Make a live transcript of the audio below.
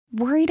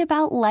Worried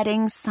about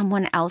letting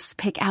someone else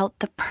pick out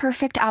the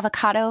perfect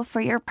avocado for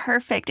your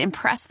perfect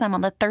impress them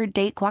on the third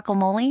date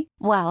guacamole?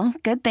 Well,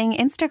 good thing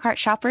Instacart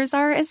shoppers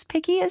are as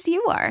picky as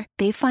you are.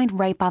 They find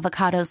ripe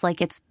avocados like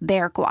it's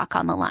their guac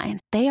on the line.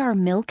 They are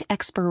milk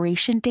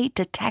expiration date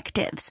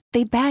detectives.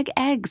 They bag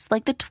eggs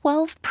like the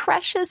 12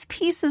 precious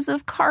pieces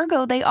of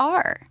cargo they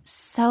are.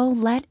 So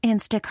let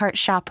Instacart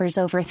shoppers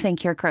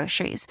overthink your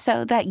groceries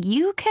so that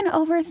you can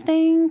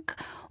overthink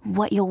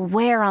what you'll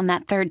wear on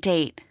that third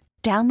date.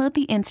 Download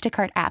the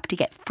Instacart app to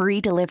get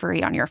free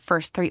delivery on your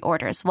first 3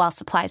 orders while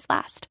supplies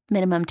last.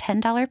 Minimum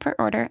 $10 per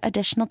order.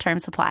 Additional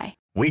terms apply.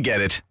 We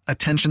get it.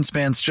 Attention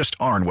spans just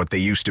aren't what they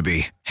used to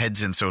be.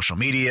 Heads in social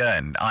media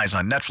and eyes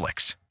on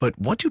Netflix. But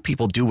what do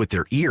people do with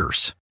their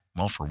ears?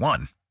 Well, for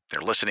one, they're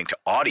listening to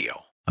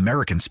audio.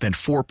 Americans spend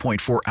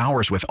 4.4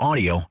 hours with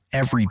audio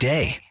every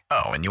day.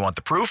 Oh, and you want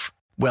the proof?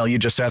 Well, you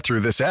just sat through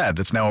this ad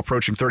that's now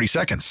approaching 30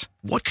 seconds.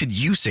 What could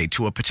you say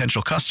to a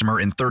potential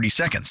customer in 30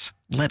 seconds?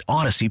 Let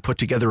Odyssey put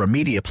together a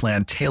media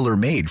plan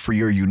tailor-made for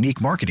your unique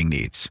marketing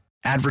needs.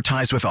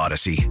 Advertise with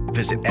Odyssey.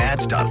 Visit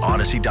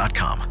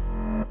ads.odyssey.com.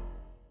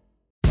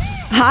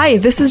 Hi,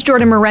 this is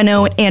Jordan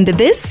Moreno, and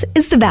this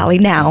is The Valley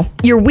Now,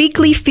 your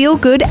weekly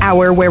feel-good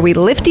hour where we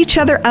lift each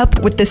other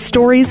up with the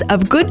stories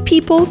of good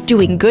people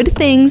doing good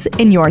things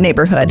in your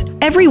neighborhood.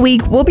 Every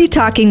week, we'll be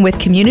talking with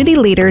community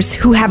leaders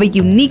who have a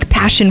unique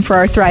passion for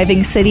our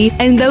thriving city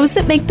and those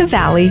that make the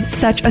Valley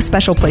such a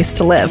special place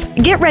to live.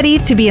 Get ready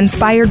to be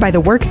inspired by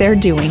the work they're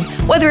doing,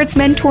 whether it's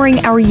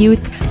mentoring our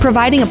youth,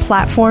 providing a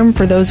platform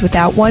for those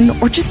without one,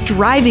 or just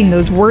driving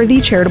those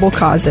worthy charitable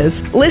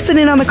causes. Listen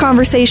in on the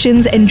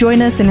conversations and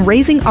join us in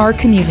raising our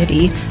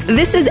community.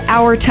 This is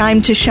our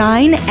time to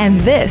shine, and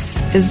this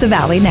is The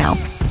Valley Now.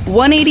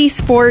 180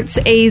 Sports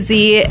AZ,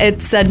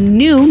 it's a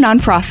new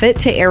nonprofit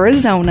to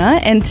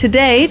Arizona, and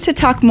today to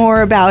talk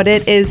more about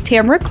it is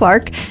Tamara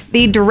Clark,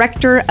 the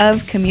Director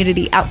of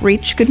Community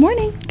Outreach. Good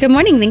morning. Good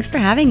morning. Thanks for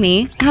having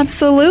me.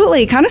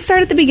 Absolutely. Kind of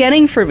start at the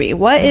beginning for me.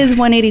 What is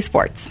 180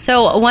 Sports?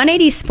 So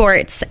 180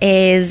 Sports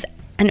is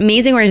an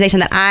amazing organization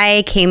that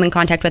I came in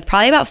contact with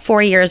probably about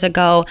 4 years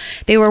ago.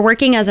 They were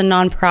working as a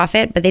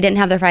nonprofit, but they didn't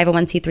have their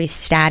 501c3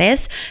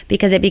 status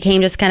because it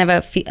became just kind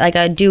of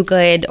a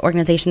do-good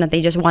organization that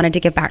they just wanted to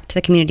give back to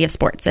the community of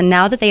sports. And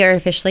now that they are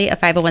officially a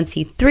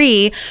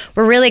 501c3,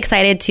 we're really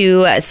excited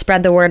to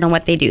spread the word on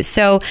what they do.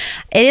 So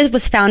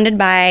was founded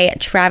by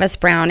Travis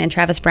Brown, and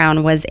Travis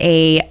Brown was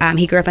he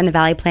grew up in the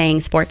Valley playing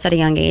sports at a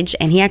young age,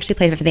 and he actually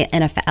played for the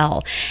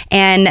NFL.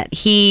 And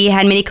he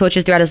had many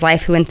coaches throughout his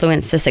life who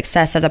influenced his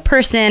success as a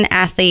person,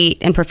 athlete,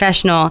 and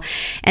professional.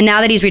 And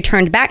now that he's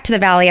returned back to the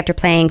Valley after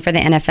playing for the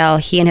NFL,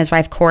 he and his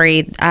wife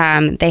Corey,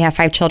 they have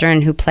 5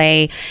 children who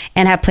play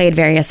and have played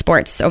various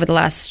sports over the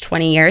last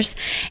 20 years.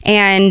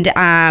 And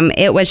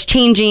it was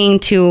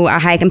changing to a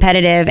high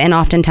competitive and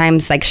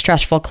oftentimes like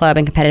stressful club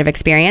and competitive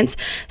experience.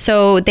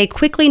 So they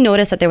quickly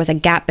noticed that there was a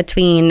gap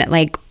between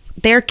like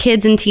their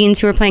kids and teens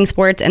who were playing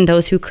sports and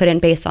those who couldn't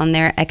based on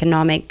their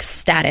economic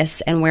status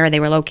and where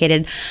they were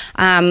located.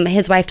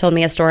 His wife told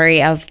me a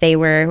story of they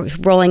were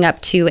rolling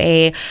up to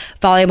a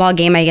volleyball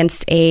game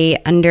against a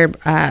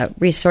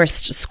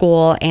under-resourced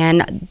school,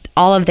 and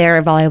all of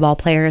their volleyball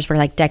players were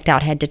like decked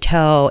out head to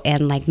toe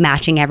and like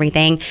matching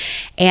everything.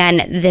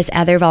 And this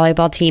other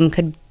volleyball team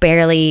could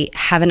barely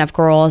have enough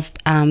girls.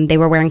 They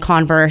were wearing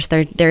Converse.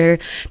 Their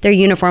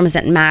uniforms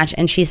didn't match.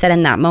 And she said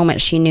in that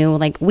moment, she knew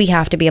like we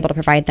have to be able to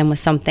provide them with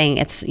something.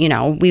 It's,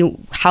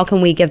 how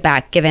can we give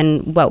back given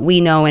what we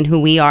know and who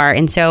we are?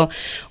 And so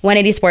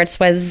 180 Sports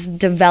was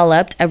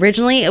developed.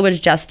 Originally, it was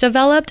just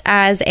developed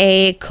as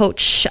a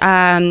coach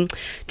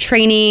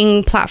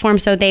training platform.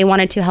 So they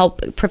wanted to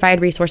help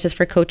provide resources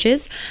for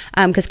coaches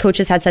because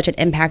coaches had such an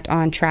impact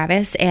on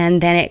Travis.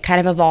 And then it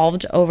kind of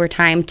evolved over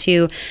time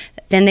to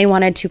then they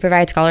wanted to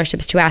provide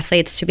scholarships to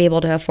athletes to be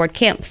able to afford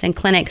camps and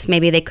clinics.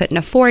 Maybe they couldn't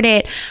afford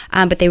it,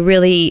 but they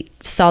really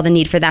saw the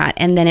need for that.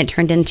 And then it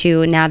turned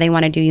into now they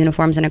want to do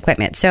uniforms and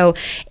equipment. So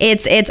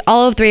it's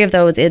all of 3 of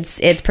those.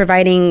 It's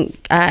providing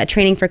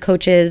training for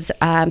coaches,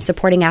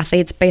 supporting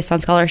athletes based on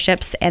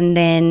scholarships, and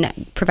then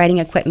providing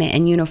equipment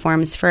and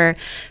uniforms for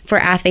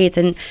athletes.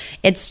 And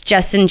it's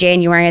just in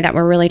January that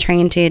we're really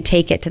trying to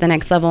take it to the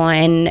next level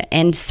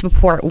and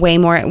support way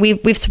more.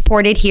 We've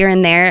supported here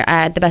and there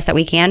the best that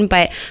we can,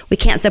 but we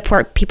can't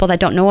support people that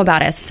don't know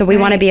about us. So we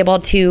want to be able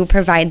to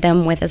provide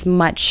them with as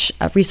much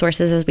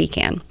resources as we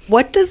can.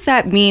 What does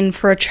that mean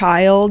for a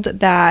child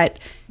that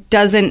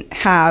doesn't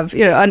have,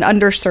 an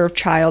underserved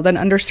child, an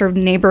underserved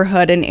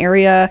neighborhood, an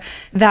area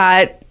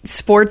that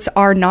sports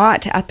are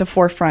not at the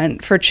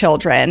forefront for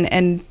children?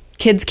 And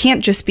kids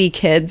can't just be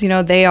kids.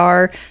 They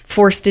are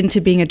forced into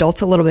being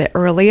adults a little bit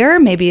earlier.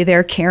 Maybe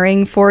they're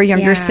caring for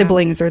younger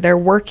siblings, or they're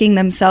working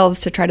themselves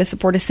to try to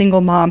support a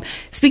single mom.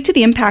 Speak to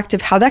the impact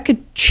of how that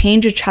could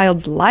change a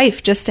child's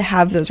life just to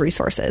have those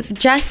resources.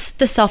 Just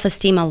the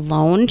self-esteem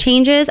alone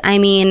changes. I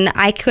mean,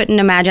 I couldn't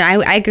imagine.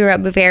 I grew up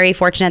very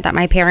fortunate that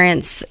my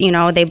parents,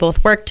 they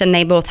both worked and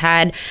they both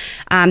had,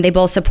 they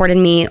both supported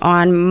me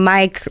on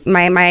my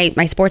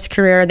sports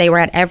career. They were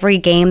at every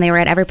game. They were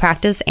at every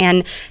practice.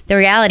 And the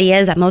reality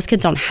is that most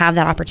kids don't have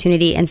that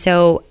opportunity. And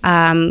so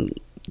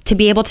to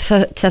be able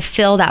to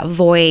fill that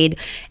void,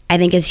 I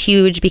think is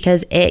huge,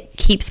 because it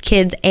keeps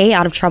kids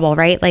out of trouble,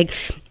 right? Like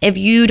if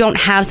you don't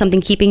have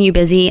something keeping you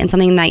busy and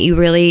something that you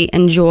really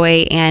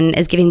enjoy and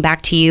is giving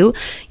back to you,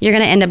 you're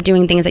going to end up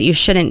doing things that you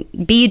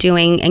shouldn't be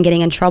doing and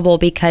getting in trouble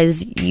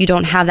because you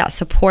don't have that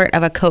support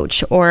of a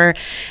coach or,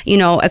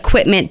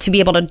 equipment to be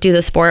able to do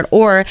the sport.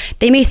 Or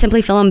they may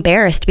simply feel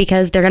embarrassed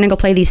because they're going to go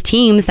play these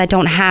teams that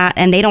don't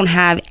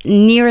have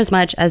near as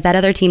much as that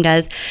other team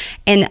does.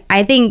 And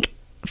I think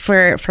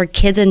for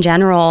kids in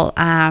general,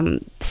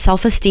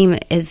 self-esteem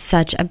is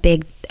such a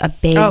big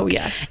oh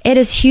yes, it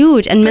is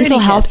huge. And mental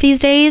health good. these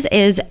days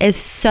is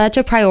such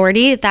a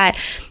priority, that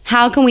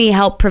how can we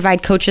help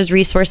provide coaches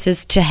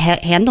resources to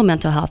handle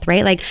mental health,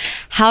 right? Like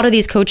how do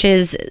these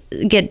coaches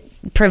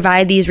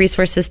provide these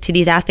resources to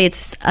these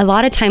athletes? A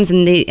lot of times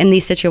in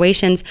these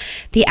situations,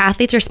 the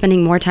athletes are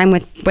spending more time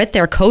with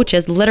their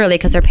coaches, literally,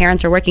 because their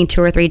parents are working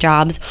 2 or 3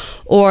 jobs,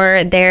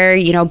 or they're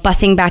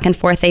busing back and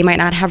forth. They might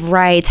not have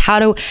rides. How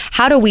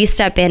do we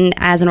step in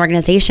as an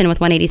organization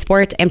with 180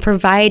 Sports and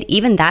provide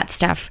even that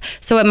stuff?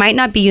 So it might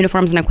not be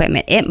uniforms and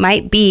equipment. It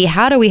might be,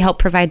 how do we help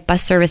provide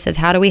bus services?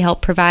 How do we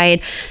help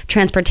provide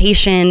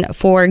transportation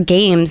for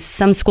games?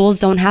 Some schools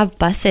don't have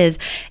buses,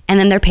 and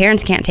then their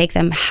parents can't take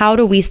them. How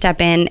do we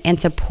step in and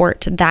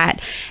support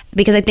that?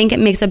 Because I think it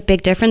makes a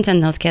big difference in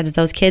those kids.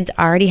 Those kids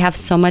already have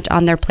so much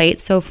on their plate.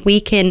 So if we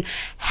can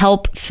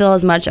help fill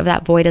as much of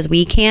that void as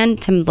we can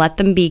to let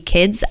them be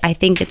kids, I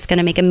think it's going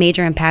to make a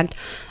major impact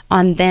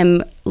on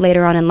them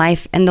later on in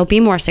life, and they'll be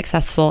more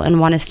successful and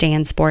want to stay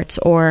in sports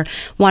or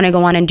want to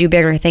go on and do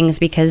bigger things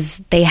because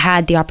they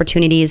had the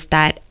opportunities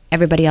that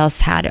everybody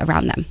else had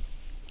around them.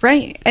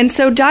 Right. And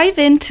so dive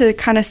into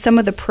kind of some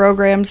of the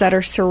programs that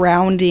are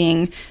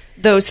surrounding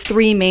those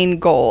 3 main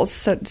goals.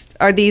 So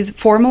are these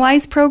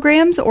formalized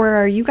programs, or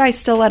are you guys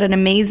still at an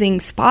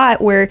amazing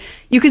spot where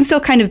you can still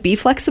kind of be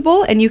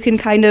flexible and you can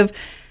kind of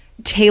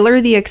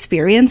tailor the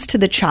experience to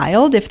the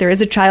child? If there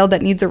is a child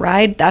that needs a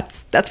ride,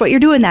 that's what you're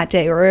doing that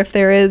day. Or if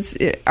there is,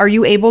 are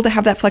you able to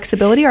have that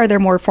flexibility? Or are there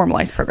more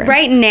formalized programs?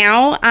 Right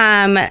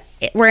now,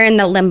 we're in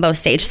the limbo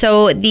stage.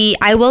 So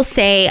I will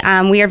say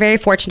we are very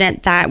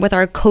fortunate that with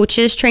our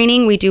coaches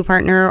training, we do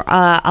partner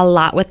a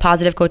lot with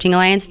Positive Coaching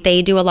Alliance.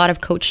 They do a lot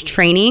of coach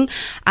training,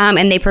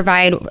 and they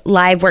provide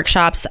live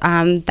workshops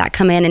that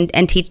come in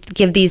and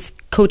give these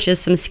coaches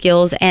some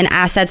skills and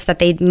assets that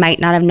they might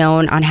not have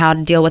known on how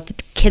to deal with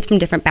kids from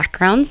different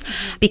backgrounds.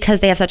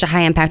 Because they have such a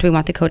high impact, we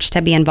want the coach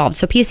to be involved.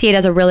 So PCA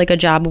does a really good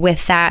job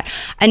with that.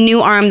 A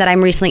new arm that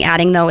I'm recently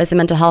adding, though, is the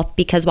mental health,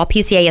 because while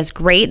PCA is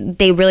great,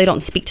 they really don't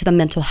speak to the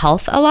mental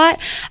health a lot.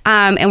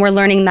 And we're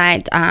learning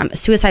that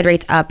suicide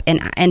rates up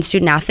in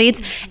student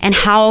athletes, and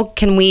how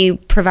can we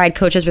provide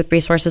coaches with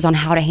resources on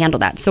how to handle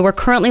that. So we're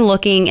currently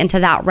looking into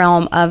that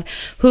realm of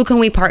who can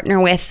we partner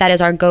with that is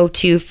our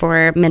go-to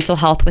for mental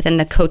health within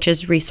the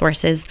coaches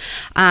resources,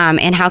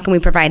 and how can we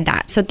provide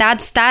that. So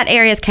that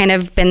area has kind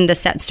of been the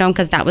set stone,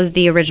 because that was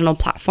the original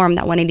platform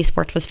that 180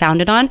 Sports was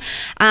founded on.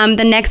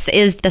 The next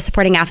is the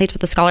supporting athletes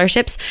with the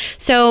scholarships.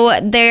 So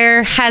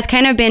there has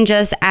kind of been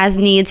just as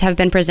needs have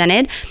been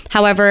presented.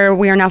 However,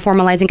 we are now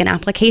formalizing an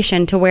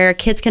application to where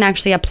kids can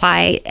actually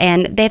apply,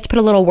 and they have to put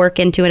a little work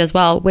into it as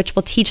well, which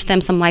will teach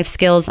them some life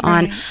skills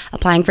on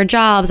applying for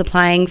jobs,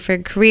 applying for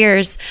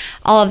careers,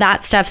 all of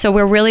that stuff. So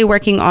we're really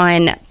working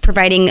on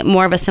providing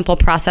more of a simple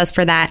process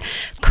for that.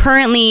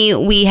 Currently,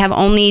 we have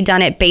only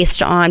done it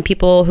based on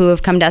people who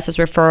have come to us as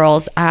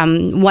referrals.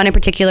 One in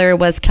particular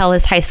was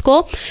Kellis High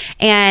School,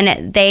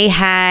 and they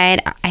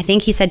had, I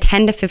think he said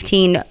 10 to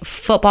 15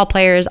 football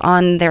players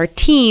on their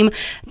team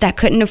that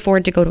couldn't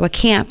afford to go to a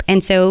camp.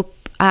 And so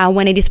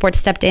 180 Sports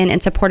stepped in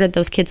and supported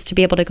those kids to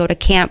be able to go to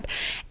camp.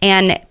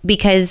 And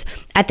because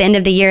at the end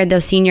of the year,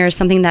 those seniors,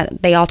 something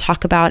that they all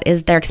talk about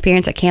is their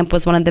experience at camp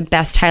was one of the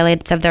best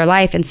highlights of their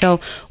life. And so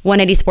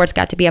 180 Sports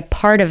got to be a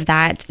part of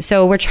that.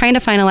 So we're trying to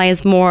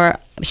finalize more,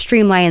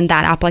 streamline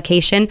that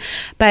application,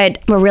 but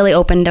we're really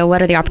open to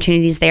what are the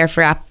opportunities there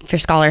for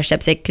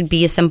scholarships. It could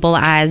be as simple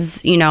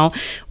as,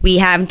 we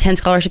have 10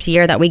 scholarships a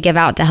year that we give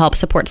out to help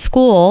support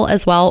school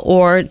as well,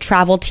 or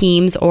travel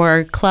teams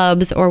or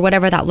clubs or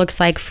whatever that looks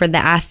like for the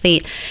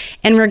athlete.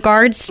 In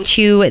regards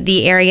to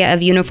the area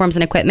of uniforms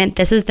and equipment,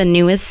 this is the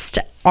newest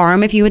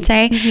arm, if you would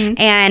say.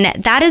 And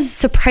that has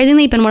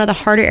surprisingly been one of the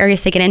harder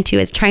areas to get into,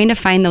 is trying to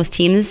find those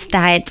teams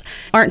that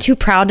aren't too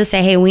proud to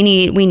say, hey, we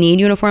need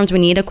uniforms, we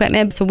need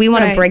equipment. So we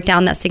want to break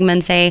down that stigma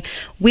and say,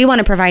 we want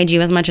to provide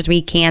you as much as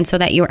we can so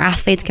that your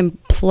athletes can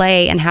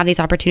play and have these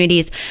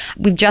opportunities.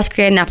 We've just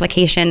created an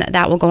application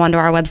that will go onto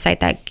our website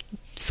that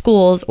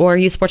schools or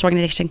youth sports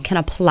organization can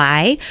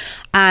apply,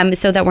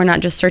 so that we're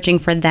not just searching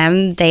for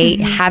them. They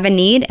have a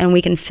need and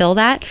we can fill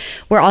that.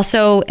 We're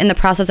also in the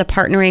process of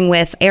partnering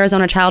with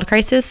Arizona Child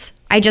Crisis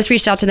I just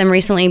reached out to them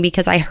recently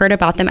because I heard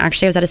about them.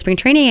 Actually, I was at a spring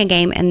training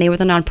game, and they were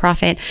the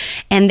nonprofit,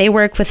 and they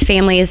work with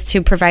families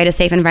to provide a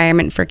safe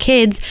environment for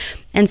kids.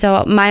 And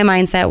so my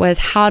mindset was,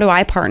 how do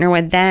I partner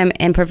with them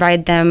and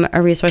provide them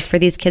a resource for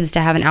these kids to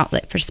have an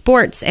outlet for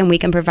sports, and we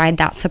can provide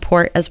that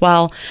support as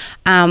well.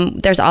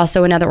 There's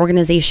also another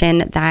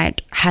organization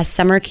that has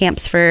summer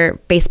camps for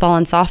baseball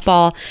and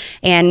softball,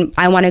 and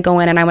I want to go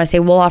in and I want to say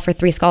we'll offer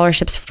 3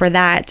 scholarships for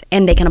that,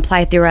 and they can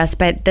apply through us.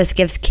 But this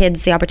gives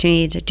kids the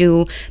opportunity to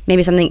do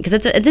maybe something, because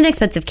it's an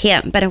expensive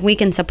camp, but if we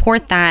can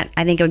support that,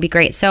 I think it would be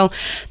great. So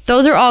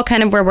those are all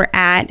kind of where we're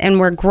at, and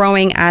we're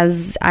growing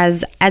as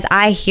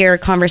I hear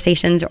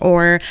conversations,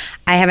 or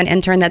I have an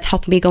intern that's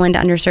helping me go into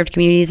underserved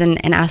communities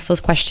and ask those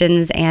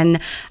questions, and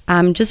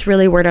just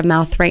really word of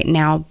mouth right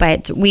now.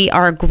 But we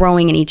are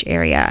growing in each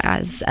area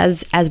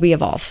as we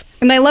evolve.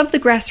 And I love the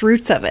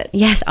grassroots of it.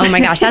 Yes. Oh my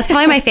gosh. That's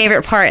probably my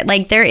favorite part.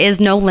 Like, there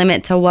is no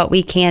limit to what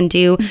we can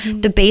do.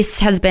 The base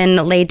has been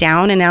laid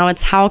down, and now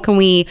it's how can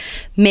we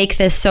make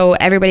this so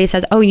everybody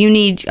says, oh, you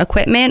need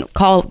equipment,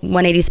 call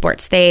 180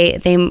 Sports.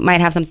 They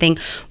might have something.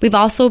 We've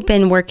also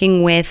been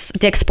working with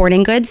Dick's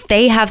Sporting Goods.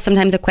 They have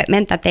sometimes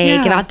equipment that they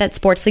give out that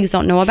sports leagues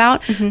don't know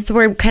about. So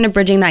we're kind of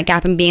bridging that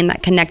gap and being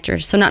that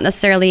connector. So not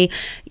necessarily,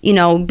 being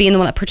the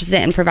one that purchases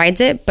it and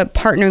provides it, but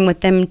partnering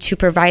with them to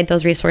provide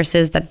those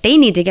resources that they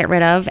need to get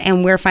rid of.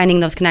 And we're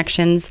finding those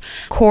connections.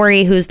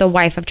 Corey, who's the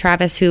wife of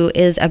Travis, who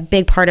is a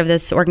big part of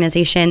this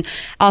organization,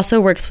 also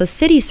works with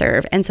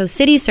CityServe. And so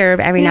CityServe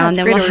every now and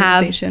then will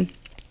have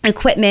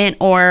equipment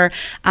or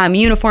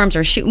uniforms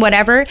or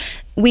whatever.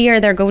 We are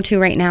their go-to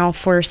right now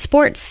for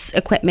sports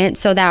equipment,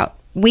 so that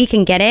we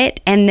can get it,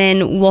 and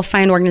then we'll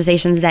find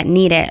organizations that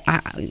need it.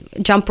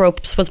 Jump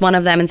ropes was one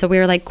of them, and so we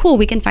were like, cool,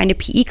 we can find a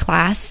PE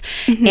class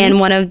in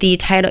one of the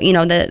Title,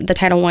 the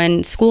Title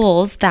I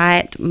schools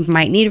that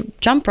might need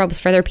jump ropes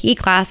for their PE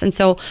class. And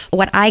so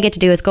what I get to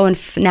do is go and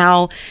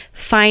now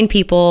find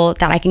people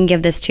that I can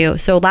give this to.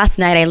 So last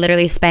night I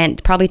literally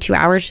spent probably 2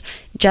 hours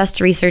just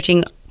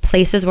researching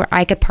places where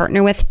I could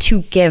partner with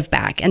to give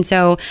back. And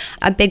so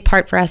a big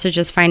part for us is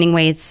just finding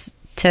ways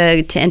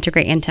to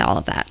integrate into all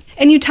of that.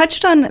 And you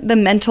touched on the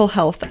mental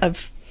health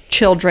of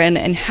children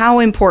and how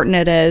important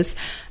it is,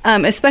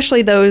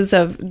 especially those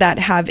that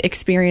have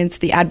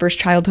experienced the adverse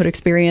childhood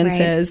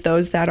experiences,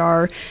 those that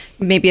are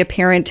maybe a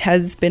parent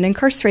has been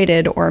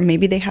incarcerated, or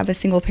maybe they have a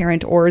single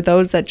parent, or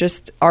those that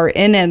just are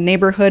in a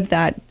neighborhood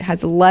that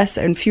has less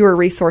and fewer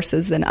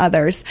resources than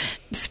others.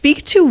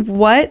 Speak to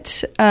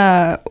what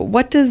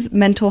does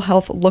mental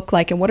health look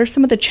like, and what are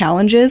some of the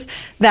challenges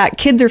that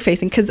kids are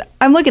facing? Because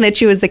I'm looking at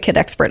you as the kid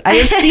expert. I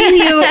have seen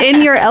you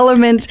in your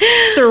element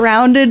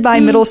surrounded by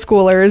middle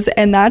schoolers,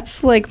 and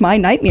that's like my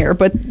nightmare.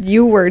 But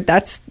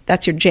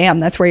that's your jam.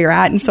 That's where you're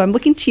at. And so I'm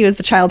looking to you as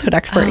the childhood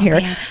expert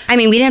here. Man. I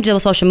mean, we didn't have to deal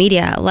with social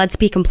media. Let's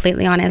be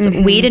completely honest.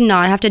 We did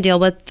not have to deal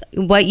with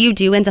what you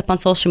do ends up on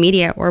social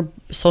media or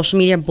social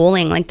media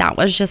bullying. Like, that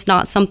was just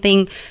not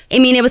something. I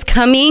mean, it was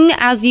coming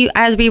as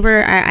we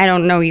were, I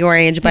don't know your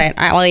age, but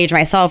I'll age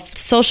myself.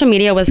 Social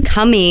media was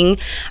coming.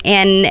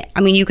 And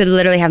I mean, you could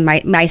literally have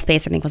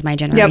MySpace, I think was my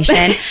generation.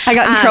 Yep. I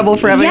got in trouble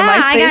for having a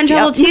MySpace. I got in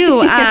trouble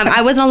too.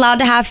 I wasn't allowed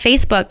to have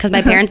Facebook because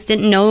my parents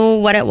didn't know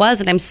what it was.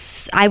 And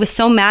I was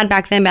so mad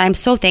back then, but I'm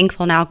so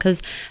thankful now,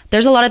 because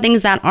there's a lot of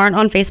things that aren't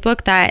on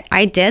Facebook that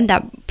I did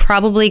that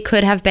probably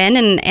could have been,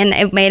 and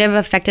it may have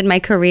affected my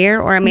career,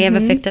 or it may have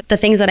affected the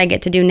things that I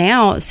get to do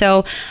now.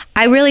 So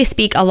I really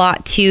speak a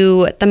lot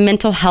to the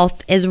mental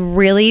health is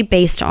really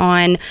based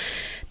on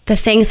the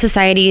things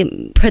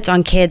society puts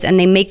on kids, and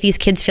they make these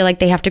kids feel like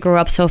they have to grow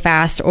up so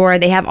fast, or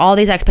they have all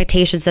these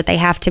expectations that they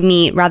have to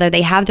meet, rather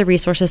they have the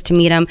resources to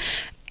meet them.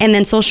 And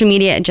then social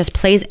media just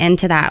plays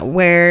into that,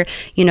 where,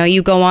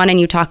 you go on and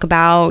you talk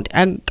about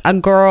a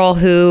girl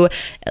who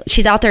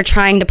she's out there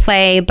trying to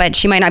play, but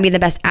she might not be the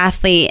best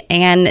athlete,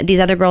 and these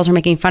other girls are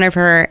making fun of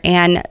her.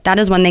 And that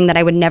is one thing that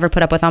I would never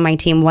put up with on my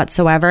team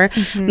whatsoever.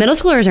 Middle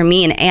schoolers are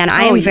mean, and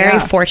I am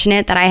very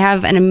fortunate that I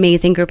have an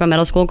amazing group of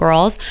middle school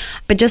girls,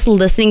 but just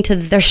listening to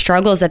their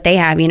struggles that they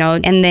have,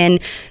 and then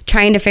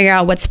trying to figure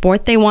out what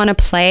sport they want to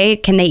play.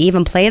 Can they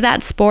even play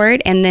that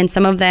sport? And then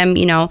some of them,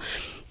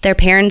 their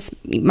parents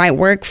might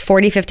work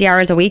 40, 50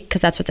 hours a week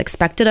because that's what's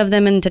expected of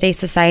them in today's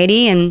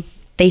society. And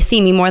they see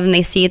me more than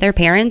they see their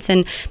parents,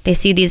 and they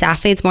see these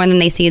athletes more than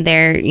they see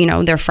their,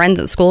 their friends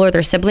at school or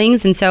their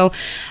siblings. And so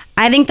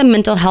I think the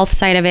mental health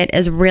side of it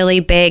is really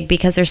big,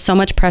 because there's so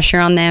much pressure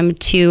on them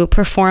to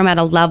perform at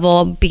a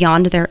level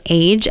beyond their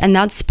age, and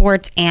that's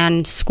sports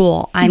and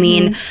school. I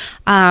mean,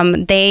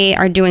 they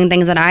are doing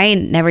things that I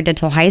never did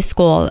till high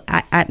school.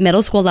 At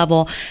middle school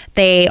level,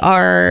 they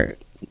are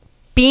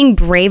being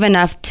brave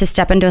enough to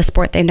step into a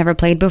sport they've never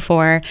played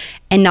before,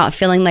 and not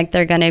feeling like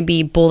they're going to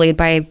be bullied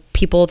by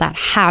people that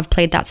have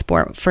played that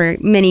sport for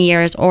many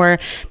years. Or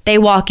they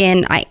walk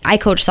in, I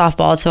coach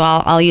softball, so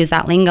I'll use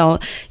that lingo.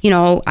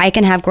 I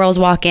can have girls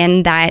walk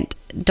in that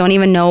don't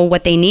even know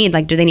what they need.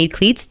 Like, do they need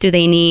cleats?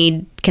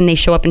 Can they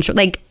show up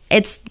and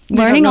it's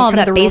learning all of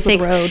that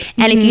basics.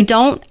 And if you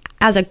don't,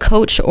 as a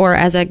coach or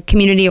as a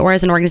community or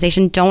as an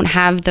organization, don't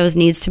have those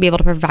needs to be able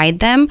to provide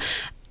them,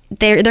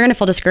 they're going to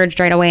feel discouraged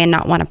right away and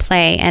not want to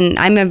play. And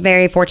I'm in a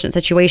very fortunate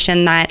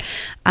situation that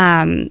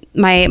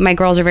my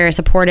girls are very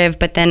supportive,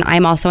 but then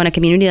I'm also in a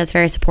community that's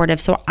very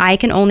supportive. So I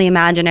can only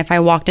imagine if I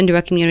walked into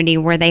a community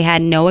where they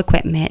had no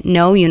equipment,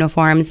 no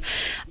uniforms,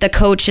 the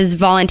coach is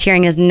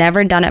volunteering, has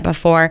never done it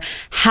before,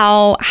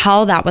 how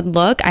that would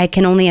look. I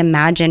can only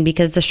imagine,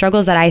 because the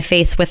struggles that I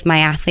face with my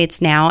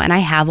athletes now, and I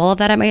have all of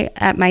that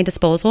at my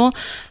disposal,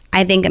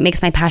 I think it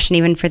makes my passion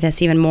even for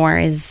this even more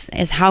is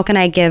how can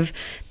I give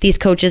these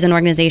coaches and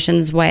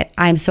organizations what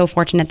I'm so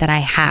fortunate that I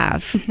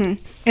have.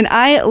 Mm-hmm. And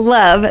I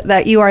love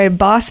that you are a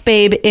boss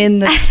babe in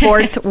the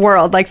sports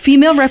world, like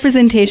female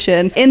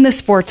representation in the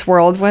sports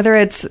world, whether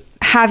it's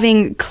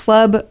having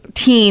club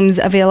teams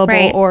available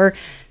right. or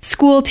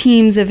school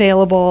teams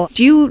available.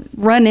 Do you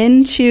run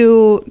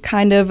into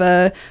kind of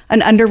an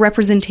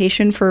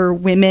underrepresentation for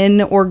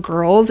women or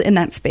girls in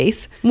that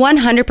space?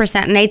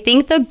 100%. And I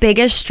think the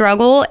biggest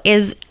struggle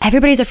is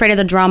everybody's afraid of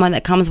the drama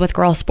that comes with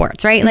girl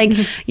sports, right? Like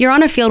you're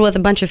on a field with a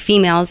bunch of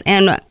females,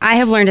 and I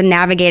have learned to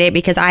navigate it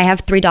because I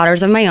have 3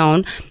 daughters of my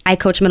own. I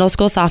coach middle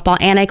school softball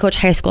and I coach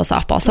high school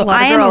softball. So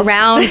I am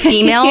around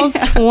females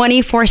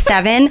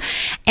 24/7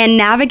 and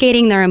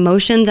navigating their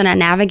emotions and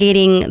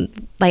navigating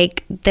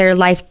like their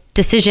life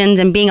decisions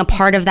and being a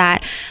part of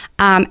that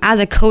as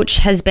a coach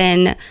has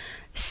been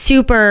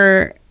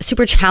super,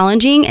 super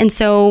challenging. And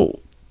so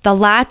the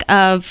lack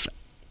of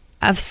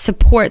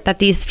support that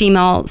these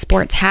female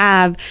sports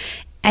have,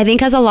 I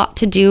think has a lot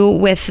to do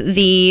with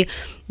the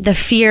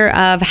fear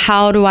of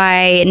how do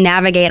I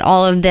navigate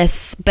all of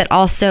this, but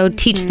also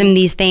teach them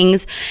these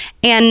things.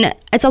 And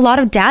it's a lot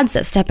of dads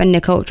that step in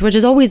to coach, which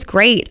is always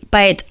great.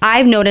 But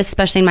I've noticed,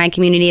 especially in my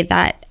community,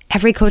 that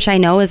every coach I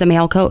know is a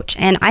male coach.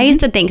 And I used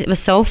to think it was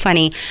so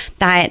funny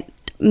that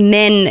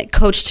men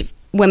coached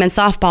women's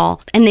softball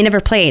and they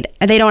never played.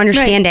 They don't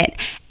understand it.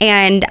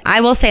 And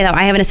I will say that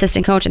I have an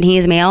assistant coach and he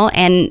is male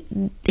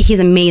and he's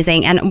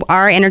amazing. And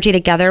our energy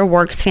together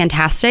works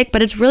fantastic,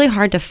 but it's really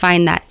hard to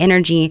find that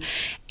energy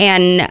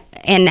and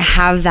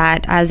have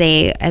that as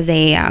a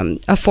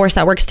force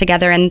that works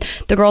together. And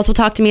the girls will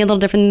talk to me a little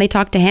different than they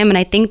talk to him. And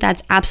I think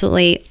that's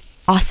absolutely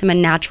awesome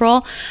and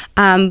natural.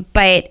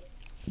 But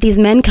these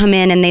men come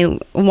in and they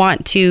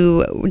want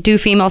to do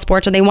female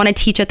sports, or they want to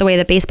teach it the way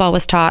that baseball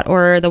was taught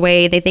or the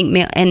way they think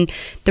male. And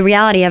the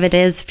reality of it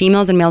is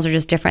females and males are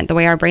just different. The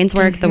way our brains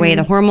work, the way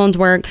the hormones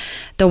work,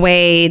 the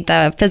way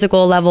the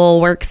physical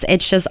level works.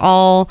 It's just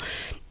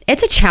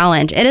it's a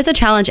challenge. It is a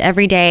challenge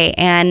every day.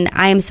 And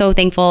I am so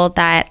thankful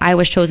that I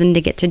was chosen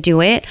to get to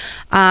do it.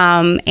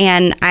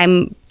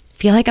 And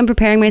feel like I'm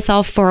preparing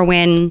myself for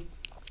when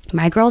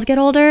my girls get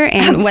older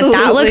and what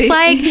that looks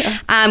like,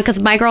 because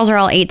my girls are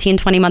all 18,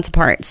 20 months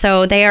apart.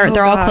 So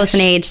they're all close in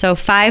age. So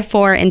 5,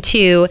 4, and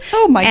 2.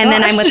 Oh my gosh. And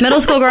then I'm with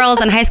middle school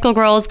girls and high school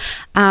girls.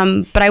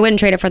 But I wouldn't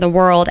trade it for the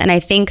world. And I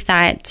think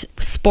that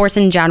sports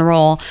in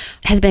general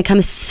has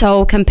become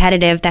so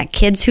competitive that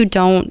kids who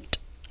don't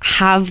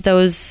have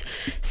those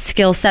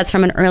skill sets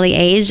from an early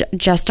age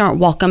just aren't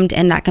welcomed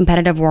in that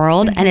competitive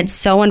world. And it's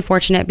so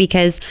unfortunate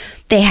because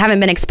they haven't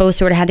been exposed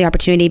to or had the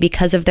opportunity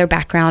because of their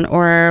background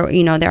or,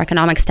 their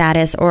economic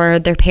status, or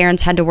their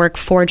parents had to work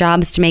 4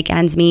 jobs to make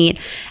ends meet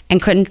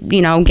and couldn't,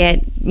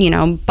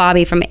 get,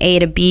 Bobby from A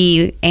to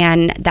B,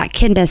 and that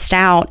kid missed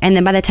out. And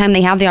then by the time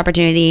they have the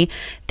opportunity,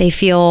 they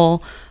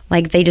feel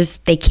like they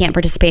can't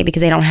participate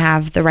because they don't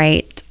have the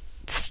right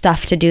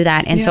stuff to do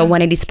that. And so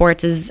 180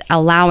 Sports is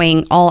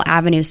allowing all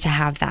avenues to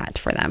have that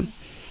for them.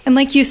 And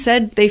like you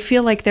said, they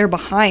feel like they're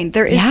behind.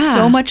 There is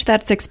so much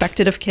that's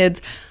expected of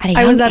kids.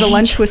 I was at a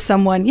lunch with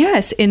someone,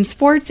 in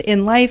sports,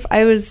 in life.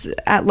 I was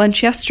at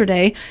lunch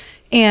yesterday,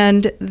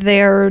 and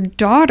their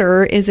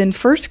daughter is in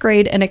 1st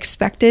grade and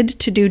expected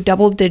to do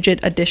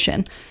double-digit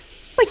addition.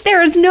 Like,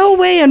 there is no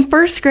way in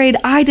 1st grade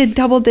I did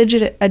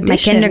double-digit addition. My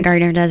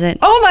kindergartner does it.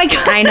 Oh my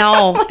God. I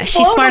know.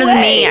 She's smarter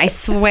than me, I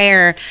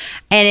swear.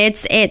 And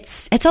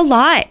it's a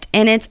lot.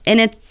 And it's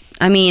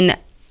I mean,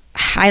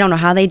 I don't know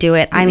how they do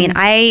it. I mean,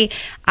 I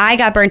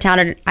got burnt out.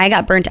 I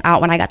got burnt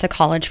out when I got to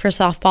college for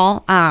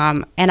softball.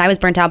 And I was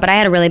burnt out, but I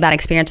had a really bad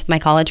experience with my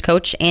college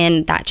coach,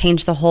 and that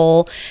changed the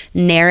whole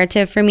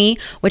narrative for me,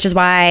 which is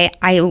why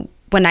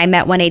when I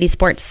met 180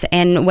 Sports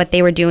and what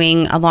they were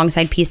doing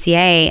alongside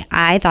PCA,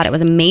 I thought it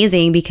was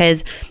amazing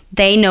because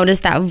they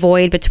noticed that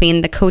void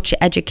between the coach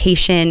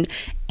education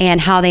and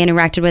how they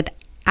interacted with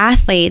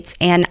athletes.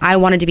 And I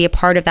wanted to be a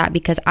part of that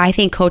because I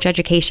think coach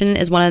education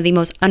is one of the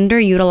most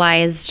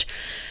underutilized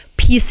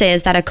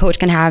pieces that a coach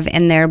can have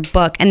in their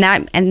book. And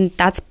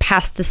that's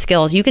past the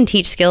skills. You can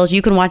teach skills.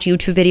 You can watch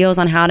YouTube videos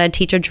on how to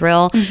teach a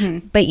drill,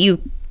 but you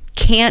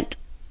can't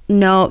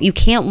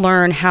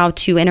learn how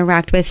to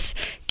interact with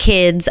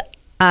kids,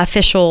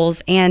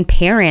 officials, and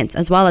parents,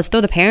 as well as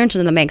throw the parents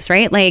into the mix,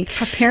 right? Like,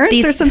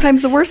 parents are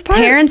sometimes the worst part.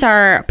 Parents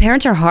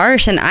are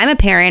harsh, and I'm a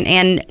parent,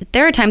 and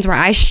there are times where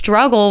I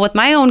struggle with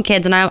my own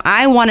kids, and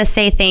I want to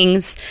say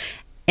things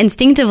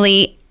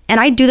instinctively, and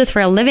I do this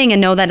for a living and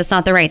know that it's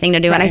not the right thing to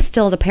do. Right. And I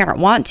still as a parent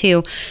want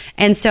to.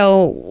 And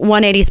so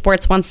 180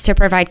 Sports wants to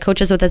provide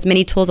coaches with as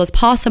many tools as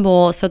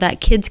possible so that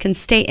kids can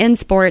stay in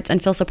sports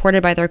and feel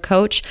supported by their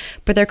coach,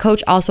 but their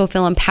coach also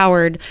feel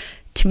empowered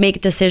to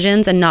make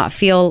decisions and not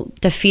feel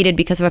defeated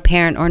because of a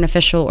parent or an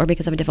official or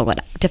because of a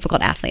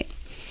difficult athlete.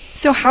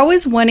 So how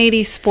is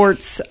 180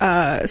 Sports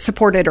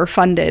supported or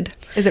funded?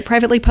 Is it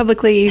privately,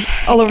 publicly,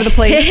 all over the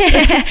place?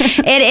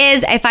 It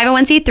is a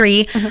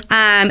 501c3.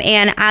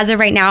 And as of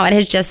right now, it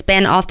has just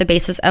been off the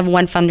basis of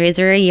one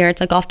fundraiser a year.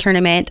 It's a golf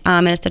tournament,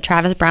 and it's the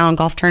Travis Brown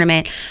Golf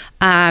Tournament.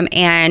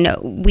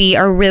 And we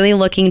are really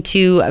looking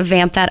to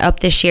vamp that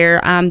up this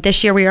year.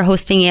 This year, we are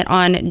hosting it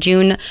on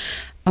June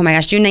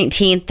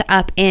 19th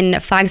up in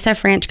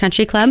Flagstaff Ranch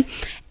Country Club.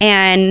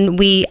 And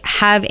we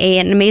have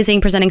an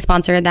amazing presenting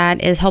sponsor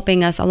that is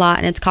helping us a lot,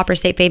 and it's Copper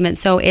State Pavement.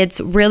 So it's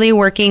really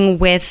working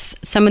with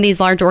some of these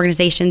large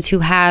organizations who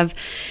have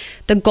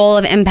the goal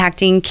of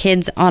impacting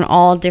kids on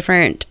all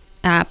different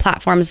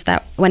platforms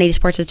that 180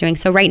 Sports is doing.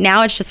 So right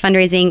now it's just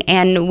fundraising,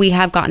 and we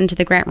have gotten to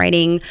the grant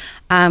writing,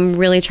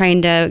 really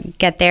trying to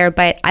get there.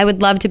 But I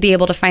would love to be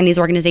able to find these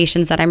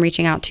organizations that I'm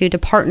reaching out to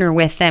partner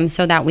with them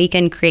so that we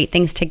can create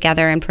things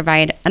together and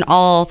provide an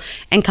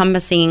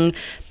all-encompassing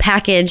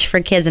package for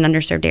kids in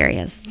underserved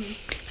areas.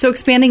 So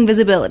expanding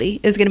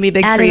visibility is going to be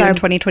big for you in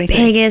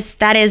 2023.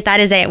 That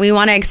is it. We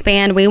want to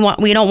expand. We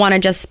don't want to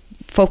just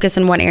focus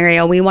in one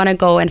area. We want to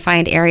go and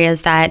find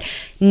areas that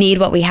need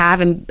what we have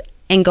and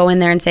go in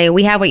there and say,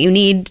 we have what you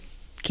need,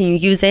 can you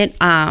use it?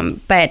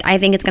 But I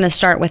think it's going to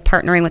start with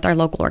partnering with our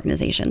local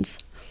organizations.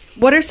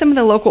 What are some of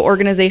the local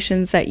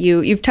organizations that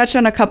you've touched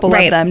on a couple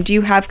of them? Do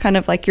you have kind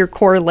of like your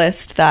core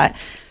list that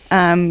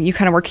you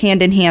kind of work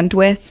hand in hand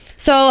with?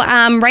 So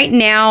right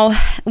now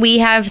we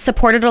have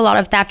supported a lot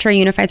of Thatcher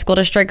Unified School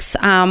District's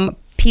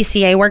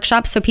PCA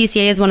workshops. So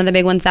PCA is one of the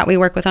big ones that we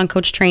work with on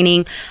coach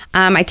training.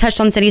 I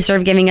touched on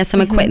CityServe giving us some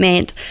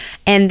equipment.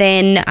 And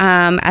then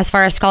as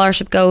far as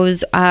scholarship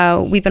goes,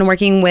 we've been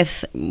working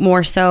with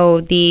more so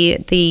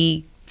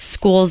the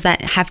schools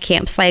that have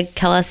camps like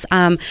Kellis.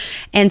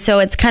 And so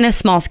it's kind of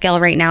small scale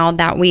right now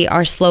that we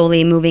are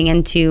slowly moving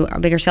into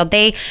a bigger scale.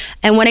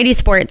 And 180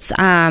 Sports,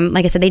 like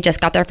I said, they just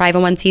got their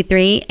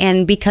 501c3.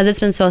 And because it's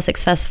been so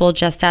successful,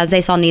 just as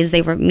they saw needs,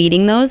 they were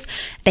meeting those.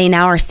 They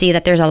now see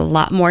that there's a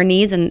lot more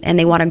needs and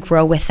they want to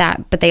grow with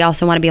that, but they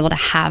also want to be able to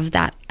have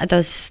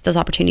those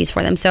opportunities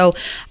for them. So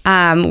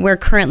we're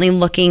currently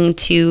looking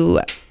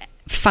to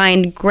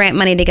find grant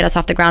money to get us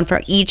off the ground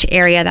for each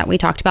area that we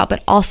talked about,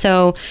 but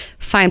also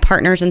find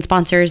partners and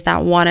sponsors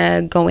that want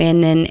to go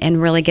in and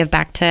really give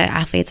back to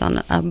athletes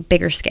on a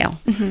bigger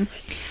scale. Mm-hmm.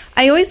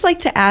 I always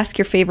like to ask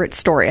your favorite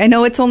story. I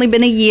know it's only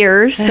been a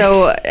year,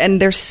 and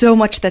there's so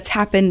much that's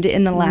happened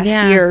in the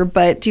last year,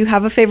 but do you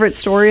have a favorite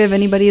story of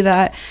anybody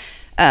that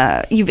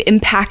you've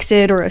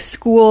impacted or a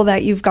school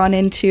that you've gone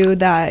into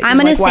that I'm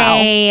going to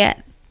say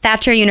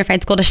Thatcher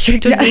Unified School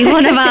District would be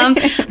one of them.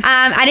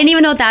 I didn't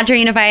even know Thatcher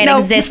Unified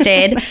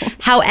existed.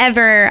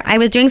 However, I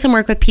was doing some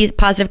work with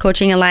Positive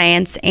Coaching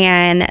Alliance,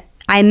 and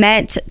I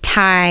met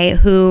Ty,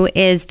 who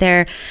is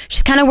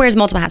she kind of wears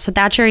multiple hats. So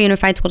Thatcher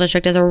Unified School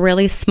District is a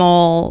really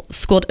small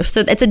school.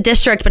 So it's a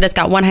district, but it's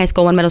got one high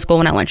school, one middle school,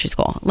 one elementary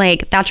school.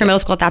 Like Thatcher Middle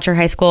School, Thatcher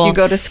High School. You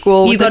go to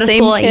school with the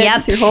same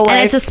kids your whole life.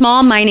 And it's a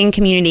small mining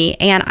community.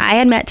 And I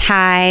had met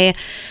Ty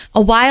a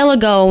while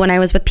ago when I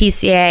was with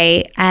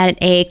PCA at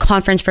a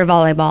conference for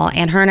volleyball,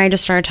 and her and I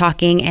just started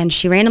talking, and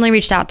she randomly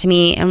reached out to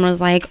me and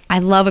was like, I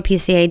love what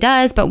PCA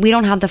does, but we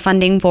don't have the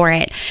funding for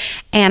it.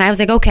 And I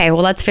was like, okay,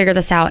 well, let's figure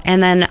this out.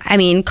 And then,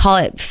 call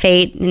it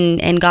fate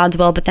and God's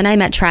will, but then I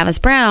met Travis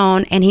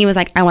Brown, and he was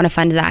like, I want to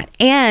fund that.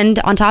 And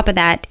on top of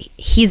that,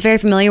 he's very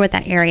familiar with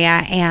that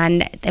area,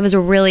 and it was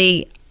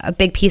a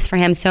big piece for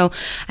him. So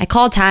I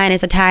called Ty and I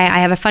said, Ty, I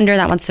have a funder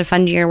that wants to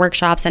fund your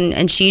workshops.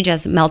 And she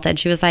just melted.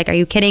 She was like, are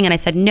you kidding? And I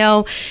said,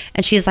 no.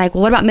 And she's like,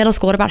 well, what about middle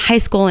school? What about high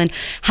school? And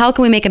how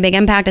can we make a big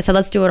impact? I said,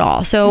 let's do it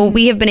all. So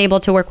we have been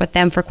able to work with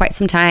them for quite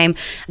some time.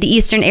 The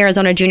Eastern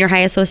Arizona Junior High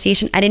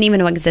Association, I didn't even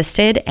know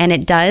existed, and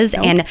it does.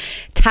 Nope. And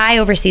Ty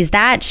oversees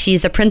that.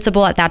 She's the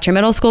principal at Thatcher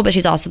Middle School, but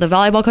she's also the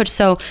volleyball coach.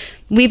 So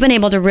we've been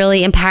able to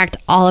really impact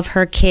all of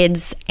her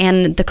kids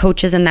and the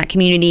coaches in that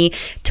community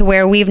to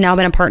where we've now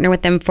been a partner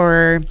with them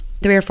for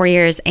 3 or 4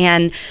 years,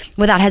 and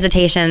without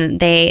hesitation,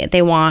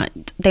 they want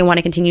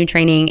to continue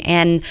training.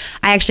 And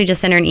I actually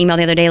just sent her an email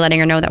the other day letting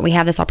her know that we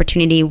have this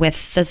opportunity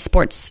with the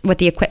sports, with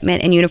the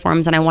equipment and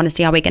uniforms, and I want to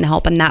see how we can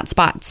help in that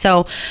spot.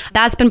 So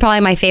that's been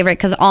probably my favorite,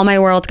 because all my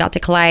worlds got to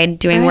collide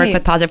doing work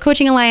with Positive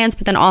Coaching Alliance,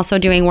 but then also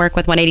doing work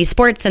with 180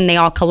 Sports, and they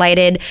all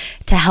collided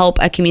to help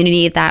a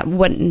community that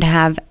wouldn't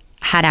have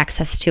had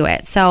access to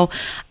it. So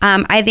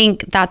I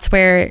think that's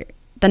where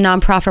the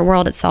nonprofit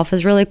world itself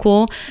is really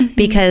cool,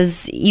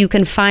 because you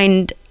can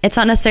find, it's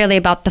not necessarily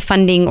about the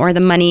funding or the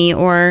money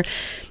or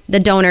the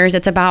donors.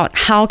 It's about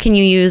how can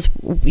you use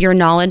your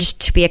knowledge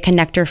to be a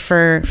connector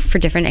for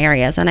different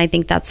areas. And I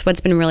think that's what's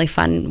been really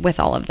fun with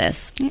all of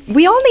this.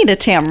 We all need a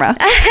Tamara.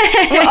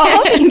 We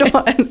all need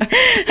one.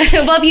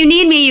 Well, if you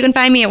need me, you can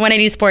find me at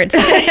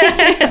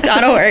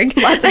 180sports.org.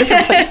 Lots of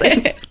different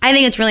places. I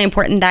think it's really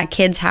important that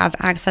kids have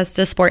access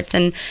to sports.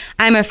 And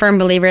I'm a firm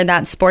believer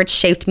that sports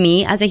shaped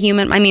me as a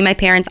human. I mean, my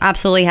parents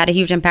absolutely had a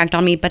huge impact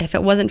on me, but if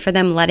it wasn't for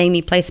them letting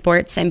me play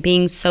sports and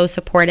being so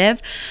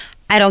supportive,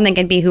 I don't think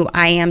I'd be who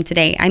I am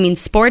today. I mean,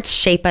 sports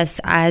shape us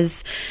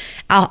as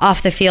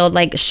off the field.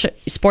 Like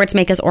sports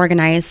make us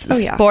organized. Oh,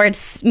 yeah.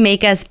 Sports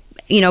make us,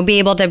 be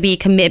able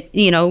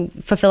to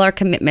fulfill our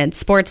commitments.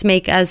 Sports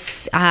make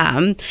us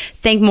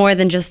think more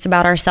than just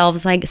about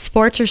ourselves. Like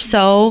sports are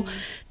so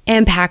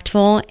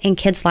impactful in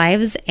kids'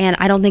 lives, and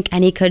I don't think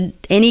no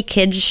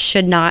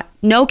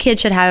kid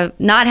should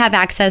have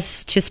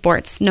access to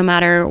sports, no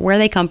matter where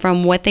they come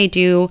from, what they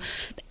do.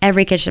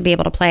 Every kid should be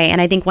able to play.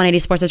 And I think 180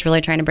 Sports is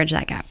really trying to bridge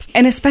that gap.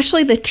 And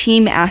especially the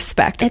team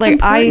aspect. It's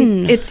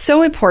important. It's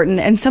so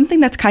important, and something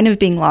that's kind of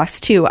being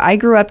lost too. I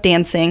grew up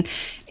dancing,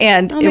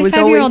 and it was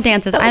always... 5-year-old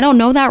dances. I don't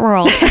know that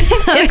world.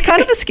 It's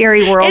kind of a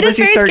scary world as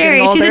you start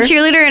getting older. She's a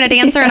cheerleader and a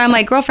dancer, and I'm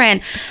like,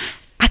 girlfriend,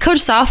 I coach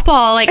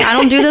softball. Like, I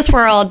don't do this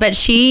world, but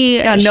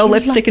no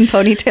lipstick and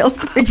ponytails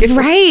for you.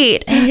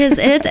 Right.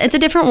 It's a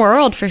different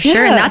world for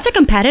sure. And that's a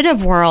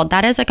competitive world.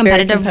 That is a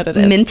competitive.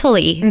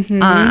 Mentally,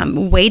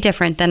 way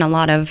different than a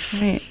lot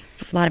of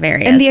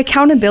areas. And the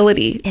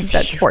accountability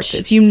that sports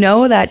is.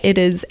 That it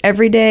is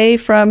every day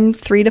from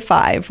 3 to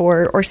 5,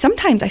 or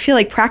sometimes I feel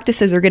like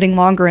practices are getting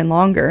longer and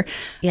longer.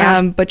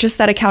 Yeah. But just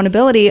that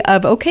accountability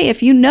of, okay,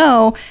 if you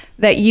know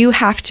that you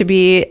have to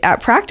be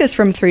at practice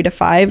from 3 to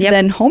 5,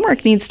 then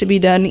homework needs to be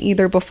done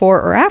either before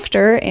or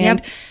after.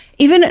 And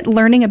even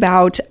learning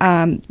about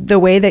the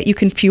way that you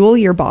can fuel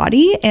your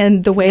body,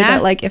 and the way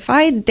that, like, if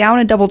I down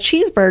a double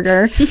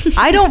cheeseburger,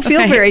 I don't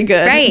feel very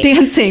good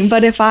dancing.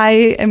 But if I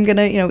am going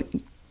to,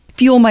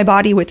 fuel my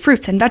body with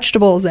fruits and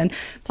vegetables and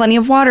plenty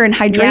of water and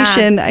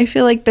hydration, I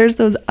feel like there's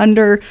those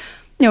under,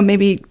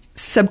 maybe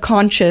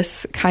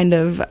subconscious kind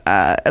of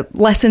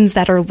lessons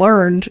that are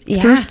learned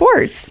through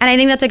sports. And I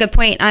think that's a good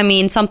point. I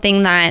mean,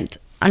 something that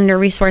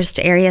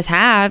under-resourced areas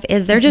have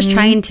is they're just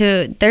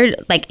they're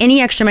like,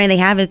 any extra money they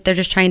have is they're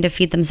just trying to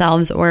feed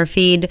themselves or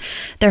feed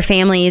their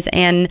families,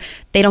 and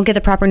they don't get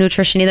the proper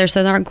nutrition either,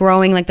 so they aren't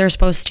growing like they're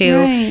supposed to.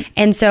 Right.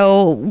 And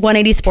so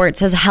 180 Sports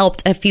has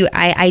helped a few.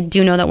 I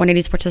do know that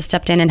 180 Sports has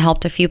stepped in and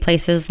helped a few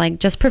places, like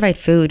just provide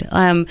food.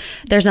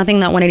 There's nothing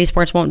that 180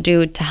 Sports won't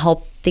do to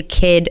help the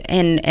kid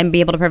and be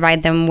able to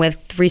provide them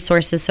with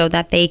resources so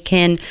that they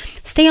can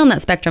stay on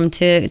that spectrum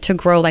to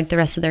grow like the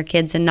rest of their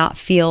kids and not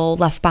feel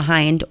left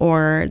behind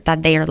or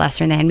that they are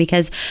lesser than,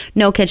 because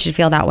no kid should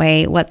feel that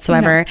way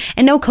whatsoever. No.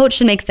 And no coach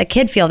should make the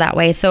kid feel that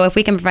way. So if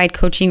we can provide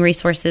coaching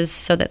resources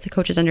so that the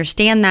coaches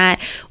understand that,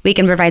 we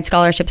can provide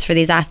scholarships for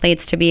these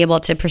athletes to be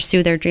able to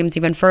pursue their dreams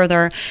even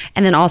further,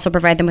 and then also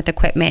provide them with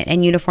equipment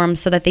and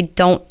uniforms so that they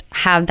don't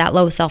have that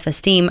low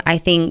self-esteem. I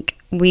think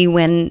we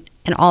win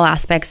in all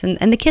aspects,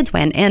 and the kids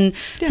win, and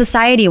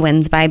society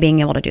wins by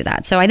being able to do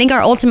that. So I think our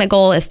ultimate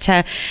goal is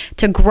to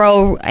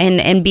grow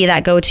and be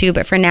that go-to,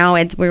 but for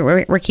now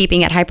we're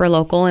keeping it hyper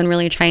local and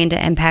really trying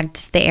to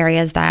impact the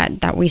areas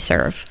that we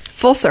serve.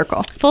 Full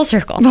circle. Well,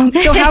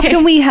 so how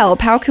can we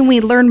help? How can we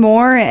learn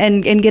more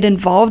and get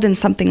involved in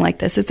something like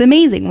this? It's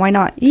amazing. Why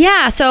not?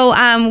 Yeah.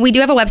 So we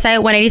do have a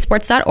website,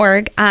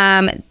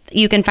 180sports.org.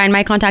 You can find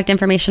my contact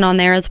information on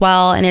there as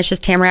well, and it's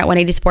just Tamara at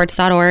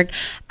 180sports.org.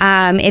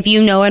 If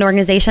you know an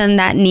organization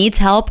that needs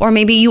help, or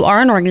maybe you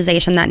are an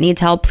organization that needs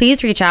help,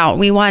 please reach out.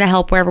 We want to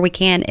help wherever we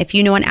can. If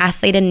you know an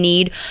athlete in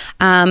need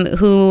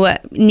who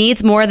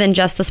needs more than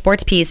just the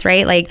sports piece,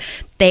 right? Like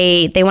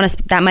they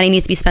want that money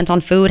needs to be spent on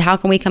food. How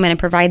can we come in and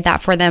provide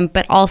that for them?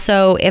 But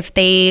also, if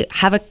they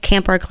have a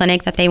camp or a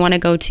clinic that they want to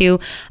go to,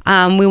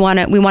 we want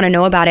to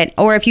know about it.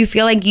 Or if you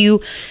feel like you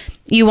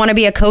want to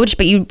be a coach,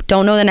 but you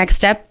don't know the next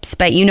steps,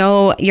 but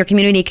your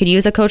community could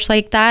use a coach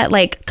like that,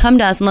 like, come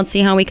to us and let's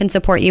see how we can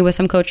support you with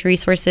some coach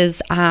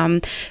resources.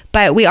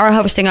 But we are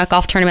hosting a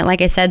golf tournament,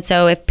 like I said,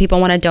 so if people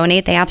want to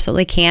donate, they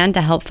absolutely can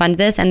to help fund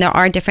this. And there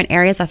are different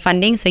areas of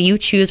funding, so you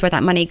choose where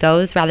that money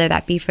goes, whether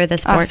that be for the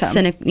sports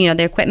and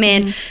the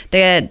equipment,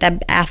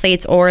 the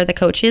athletes, or the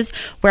coaches.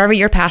 Wherever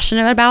you're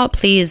passionate about,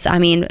 please,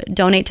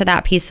 donate to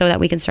that piece so that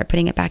we can start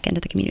putting it back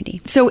into the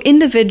community. So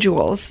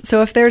individuals,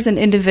 so if there's an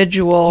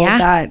individual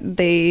that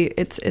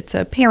it's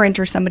a parent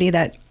or somebody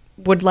that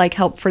would like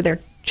help for their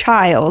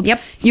child,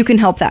 you can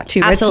help that too.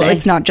 Absolutely.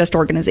 It's not just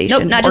organizations.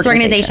 Nope, not just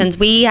organizations.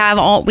 We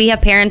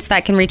have parents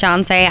that can reach out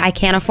and say, I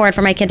can't afford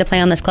for my kid to play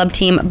on this club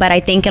team, but I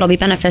think it'll be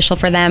beneficial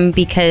for them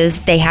because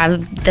they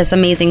have this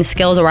amazing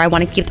skills, or I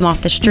want to keep them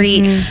off the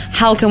street.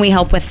 How can we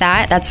help with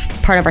that? That's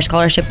part of our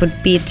scholarship,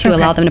 would be to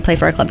allow them to play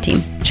for a club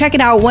team. Check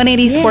it out,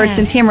 180 Sports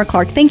and Tamara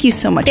Clark. Thank you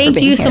so much for being here.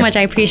 Thank you so much.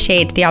 I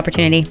appreciate the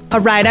opportunity. All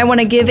right. I want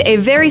to give a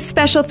very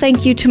special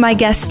thank you to my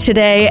guest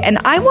today, and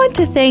I want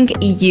to thank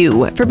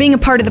you for being a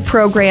part of the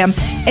program.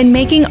 and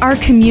making our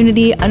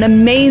community an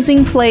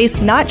amazing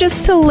place, not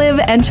just to live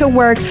and to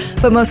work,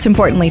 but most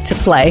importantly, to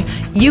play.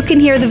 You can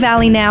hear the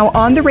Valley Now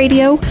on the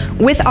radio,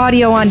 with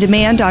audio on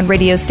demand on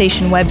radio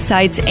station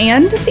websites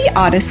and the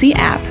Odyssey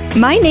app.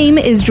 My name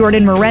is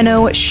Jordan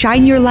Moreno.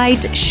 Shine your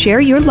light,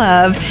 share your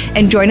love,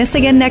 and join us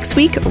again next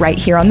week right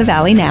here on the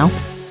Valley Now.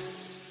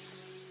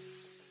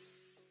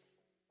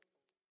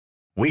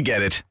 We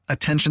get it.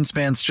 Attention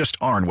spans just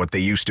aren't what they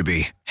used to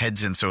be.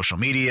 Heads in social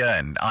media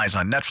and eyes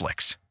on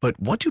Netflix. But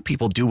what do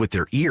people do with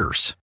their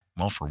ears?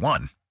 Well, for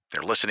one,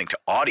 they're listening to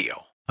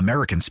audio.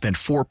 Americans spend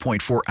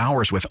 4.4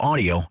 hours with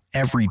audio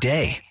every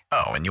day.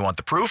 Oh, and you want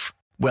the proof?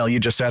 Well, you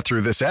just sat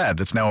through this ad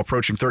that's now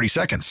approaching 30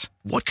 seconds.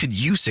 What could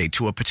you say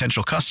to a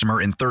potential customer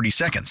in 30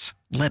 seconds?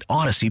 Let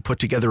Odyssey put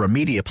together a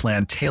media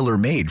plan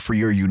tailor-made for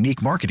your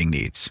unique marketing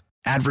needs.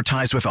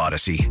 Advertise with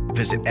Odyssey.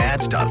 Visit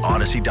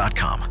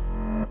ads.odyssey.com.